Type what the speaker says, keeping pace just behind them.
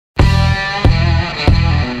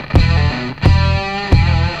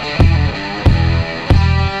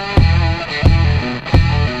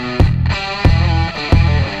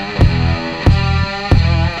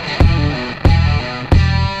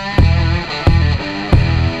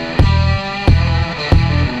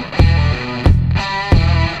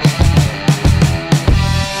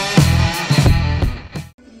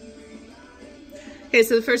Okay,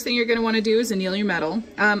 so the first thing you're going to want to do is anneal your metal.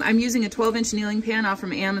 I'm using a 12-inch annealing pan off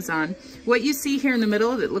from Amazon. What you see here in the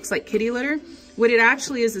middle that looks like kitty litter, what it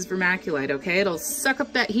actually is vermiculite, okay? It'll suck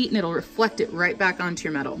up that heat and it'll reflect it right back onto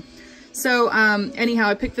your metal. So anyhow,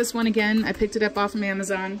 I picked this one again. I picked it up off from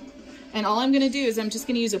Amazon. And all I'm going to do is I'm just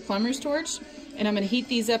going to use a plumber's torch and I'm going to heat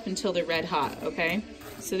these up until they're red hot, okay?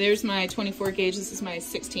 So there's my 24 gauge. This is my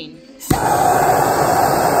 16.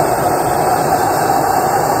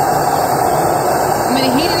 I'm going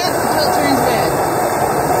to heat it up until it turns red.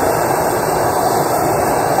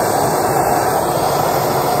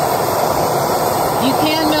 You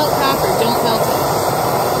can melt copper, don't melt it.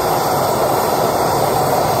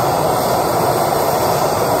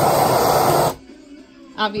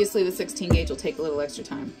 Obviously the 16 gauge will take a little extra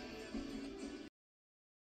time.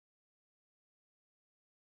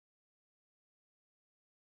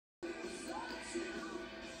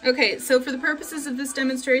 Okay, so for the purposes of this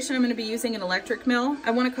demonstration, I'm going to be using an electric mill. I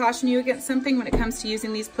want to caution you against something when it comes to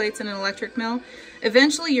using these plates in an electric mill.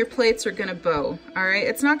 Eventually your plates are going to bow, all right?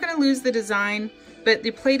 It's not going to lose the design, but the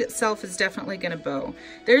plate itself is definitely going to bow.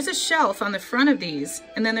 There's a shelf on the front of these,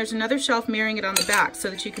 and then there's another shelf mirroring it on the back so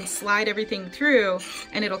that you can slide everything through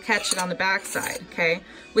and it'll catch it on the back side, okay?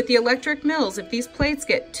 With the electric mills, if these plates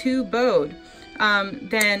get too bowed,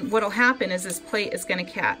 then what'll happen is this plate is going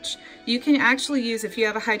to catch. You can actually use, if you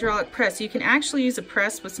have a hydraulic press, you can actually use a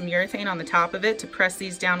press with some urethane on the top of it to press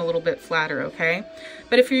these down a little bit flatter, okay?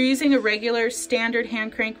 But if you're using a regular standard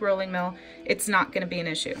hand crank rolling mill, it's not going to be an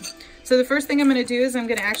issue. So the first thing I'm going to do is I'm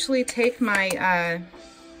going to actually take my,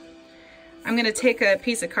 I'm going to take a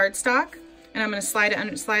piece of cardstock and I'm going to slide it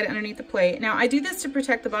underneath the plate. Now I do this to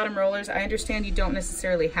protect the bottom rollers. I understand you don't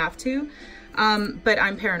necessarily have to. But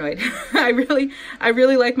I'm paranoid. I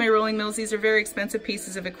really like my rolling mills. These are very expensive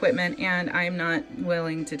pieces of equipment and I'm not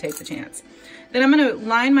willing to take the chance. Then I'm going to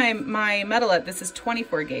line my metal up. This is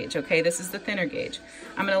 24 gauge, okay? This is the thinner gauge.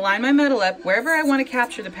 I'm going to line my metal up wherever I want to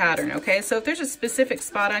capture the pattern, okay? So if there's a specific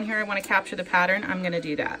spot on here I want to capture the pattern, I'm going to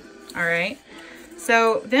do that, all right?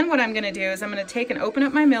 So then what I'm going to do is I'm going to take and open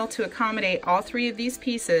up my mill to accommodate all three of these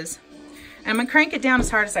pieces. And I'm going to crank it down as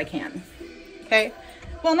hard as I can, okay?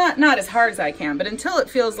 Well, not as hard as I can, but until it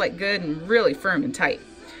feels like good and really firm and tight.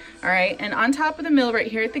 All right, and on top of the mill right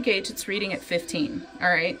here at the gauge, it's reading at 15. All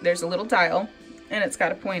right, there's a little dial and it's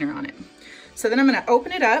got a pointer on it. So then I'm gonna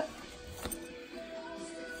open it up,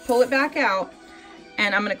 pull it back out,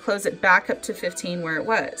 and I'm gonna close it back up to 15 where it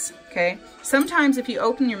was, okay? Sometimes if you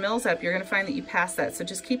open your mills up, you're gonna find that you pass that, so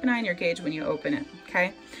just keep an eye on your gauge when you open it,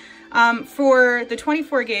 okay? For the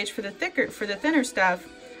 24 gauge, for the thinner stuff,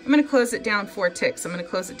 I'm going to close it down 4 ticks. I'm going to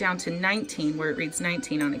close it down to 19 where it reads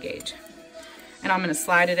 19 on the gauge. And I'm going to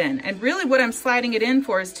slide it in. And really what I'm sliding it in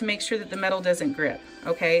for is to make sure that the metal doesn't grip.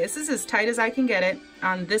 Okay, this is as tight as I can get it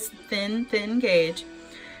on this thin gauge.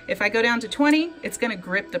 If I go down to 20, it's going to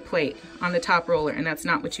grip the plate on the top roller, and that's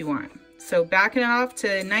not what you want. So backing it off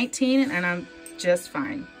to 19 and I'm just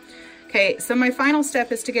fine. Okay, so my final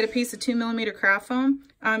step is to get a piece of 2mm craft foam.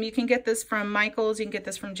 You can get this from Michael's, you can get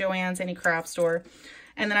this from Joann's, any craft store.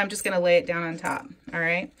 And then I'm just going to lay it down on top, all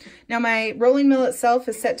right? Now my rolling mill itself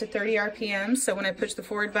is set to 30 RPM, so when I push the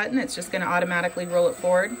forward button, it's just going to automatically roll it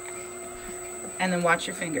forward. And then watch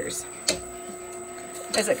your fingers.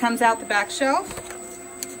 As it comes out the back shelf,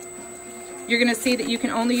 you're going to see that you can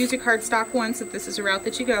only use your cardstock once if this is a route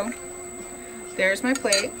that you go. There's my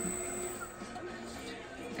plate.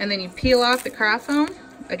 And then you peel off the craft foam,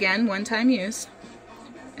 again, one-time use.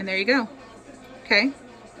 And there you go, okay?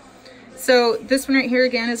 So this one right here,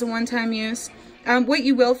 again, is a one-time use. What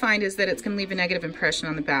you will find is that it's going to leave a negative impression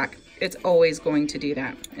on the back. It's always going to do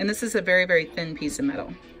that. And this is a very, very thin piece of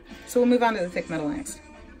metal. So we'll move on to the thick metal next.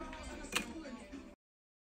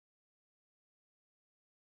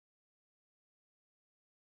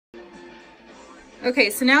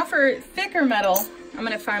 Okay, so now for thicker metal, I'm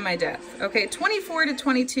going to find my depth. Okay, 24 to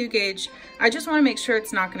 22 gauge, I just want to make sure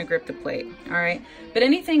it's not going to grip the plate, all right? But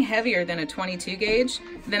anything heavier than a 22 gauge,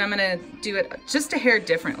 then I'm going to do it just a hair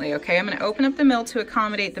differently, okay? I'm going to open up the mill to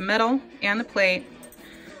accommodate the metal and the plate.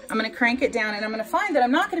 I'm going to crank it down, and I'm going to find that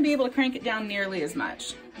I'm not going to be able to crank it down nearly as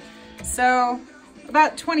much. So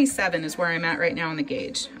about 27 is where I'm at right now on the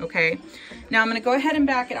gauge, okay? Now I'm going to go ahead and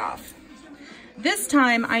back it off. This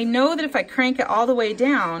time, I know that if I crank it all the way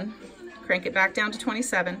down, crank it back down to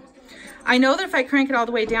 27, I know that if I crank it all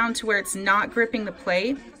the way down to where it's not gripping the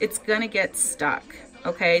plate, it's gonna get stuck,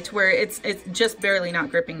 okay? To where it's just barely not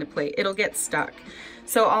gripping the plate. It'll get stuck.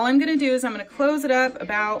 So all I'm gonna do is I'm gonna close it up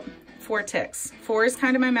about 4 ticks. 4 is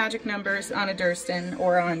kind of my magic numbers on a Durston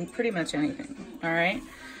or on pretty much anything, all right?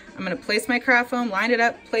 I'm gonna place my craft foam, line it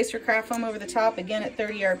up, place your craft foam over the top, again at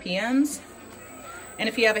 30 RPMs. And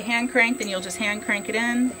if you have a hand crank, then you'll just hand crank it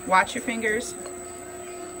in. Watch your fingers.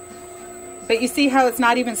 But you see how it's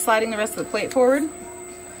not even sliding the rest of the plate forward?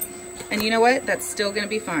 And you know what? That's still gonna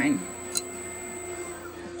be fine.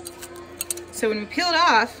 So when we peel it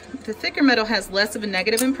off, the thicker metal has less of a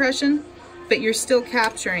negative impression, but you're still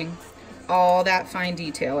capturing all that fine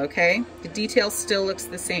detail, okay? The detail still looks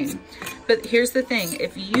the same. But here's the thing,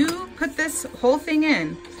 if you put this whole thing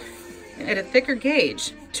in at a thicker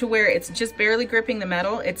gauge to where it's just barely gripping the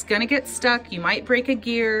metal, it's gonna get stuck, you might break a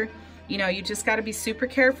gear, you know, you just gotta be super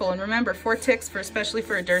careful. And remember, 4 ticks, especially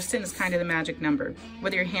for a Durston, is kind of the magic number,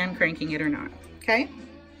 whether you're hand cranking it or not, okay?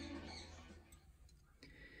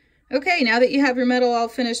 Okay, now that you have your metal all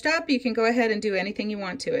finished up, you can go ahead and do anything you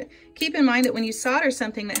want to it. Keep in mind that when you solder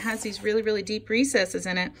something that has these really, really deep recesses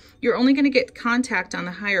in it, you're only gonna get contact on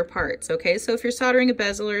the higher parts, okay? So if you're soldering a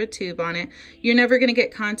bezel or a tube on it, you're never gonna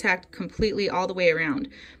get contact completely all the way around.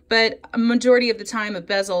 But a majority of the time, a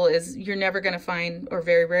bezel is, you're never gonna find, or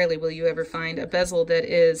very rarely will you ever find, a bezel that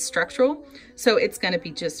is structural. So it's gonna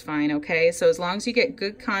be just fine, okay? So as long as you get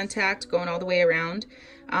good contact going all the way around,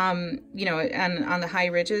 you know, and on the high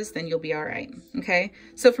ridges, then you'll be all right, okay?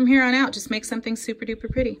 So from here on out, just make something super duper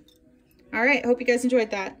pretty. All right, hope you guys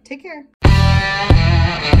enjoyed that. Take care.